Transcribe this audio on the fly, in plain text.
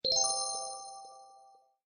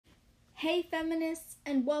Hey feminists,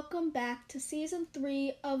 and welcome back to season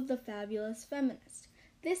 3 of The Fabulous Feminist.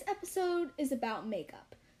 This episode is about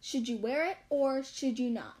makeup. Should you wear it or should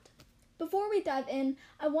you not? Before we dive in,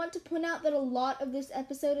 I want to point out that a lot of this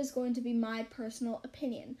episode is going to be my personal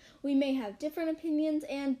opinion. We may have different opinions,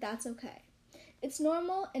 and that's okay. It's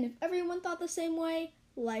normal, and if everyone thought the same way,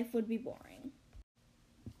 life would be boring.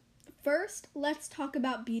 First, let's talk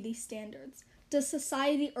about beauty standards. Does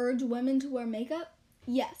society urge women to wear makeup?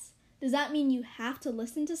 Yes. Does that mean you have to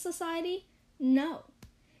listen to society? No.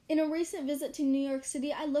 In a recent visit to New York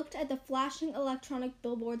City, I looked at the flashing electronic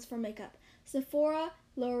billboards for makeup. Sephora,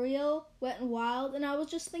 L'Oreal, Wet n Wild, and I was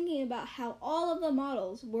just thinking about how all of the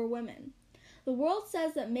models were women. The world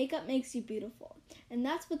says that makeup makes you beautiful, and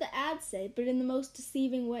that's what the ads say, but in the most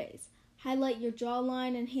deceiving ways. Highlight your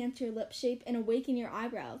jawline, enhance your lip shape, and awaken your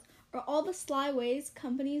eyebrows, are all the sly ways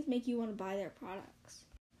companies make you want to buy their products.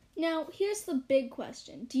 Now, here's the big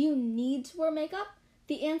question. Do you need to wear makeup?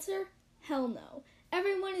 The answer? Hell no.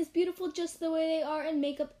 Everyone is beautiful just the way they are, and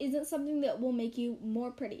makeup isn't something that will make you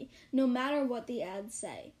more pretty, no matter what the ads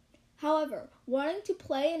say. However, wanting to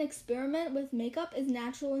play and experiment with makeup is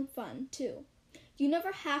natural and fun, too. You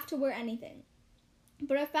never have to wear anything.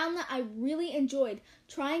 But I found that I really enjoyed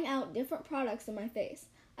trying out different products on my face.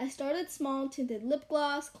 I started small, tinted lip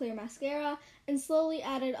gloss, clear mascara, and slowly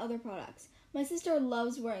added other products. My sister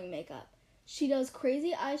loves wearing makeup. She does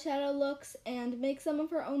crazy eyeshadow looks and makes some of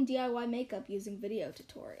her own DIY makeup using video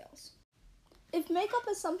tutorials. If makeup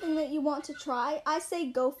is something that you want to try, I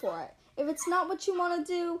say go for it. If it's not what you want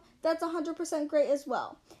to do, that's 100% great as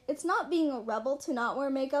well. It's not being a rebel to not wear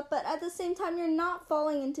makeup, but at the same time, you're not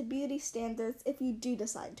falling into beauty standards if you do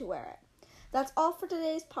decide to wear it. That's all for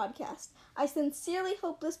today's podcast. I sincerely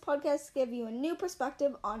hope this podcast gave you a new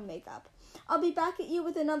perspective on makeup. I'll be back at you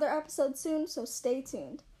with another episode soon, so stay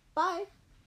tuned. Bye!